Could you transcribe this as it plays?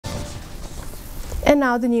And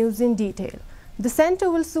now the news in detail. The Centre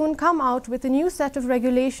will soon come out with a new set of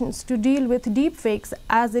regulations to deal with deepfakes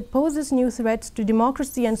as it poses new threats to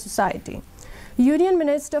democracy and society. Union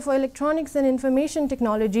Minister for Electronics and Information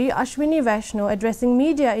Technology Ashwini Vaishnaw, addressing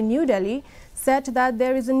media in New Delhi, said that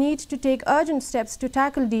there is a need to take urgent steps to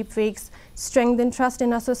tackle deepfakes, strengthen trust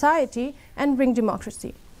in our society and bring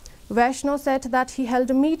democracy. Vaishnaw said that he held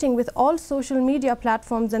a meeting with all social media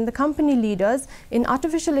platforms and the company leaders in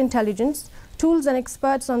artificial intelligence, tools and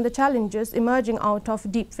experts on the challenges emerging out of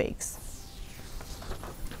deepfakes.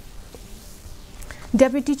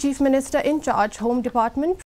 Deputy Chief Minister in charge, Home Department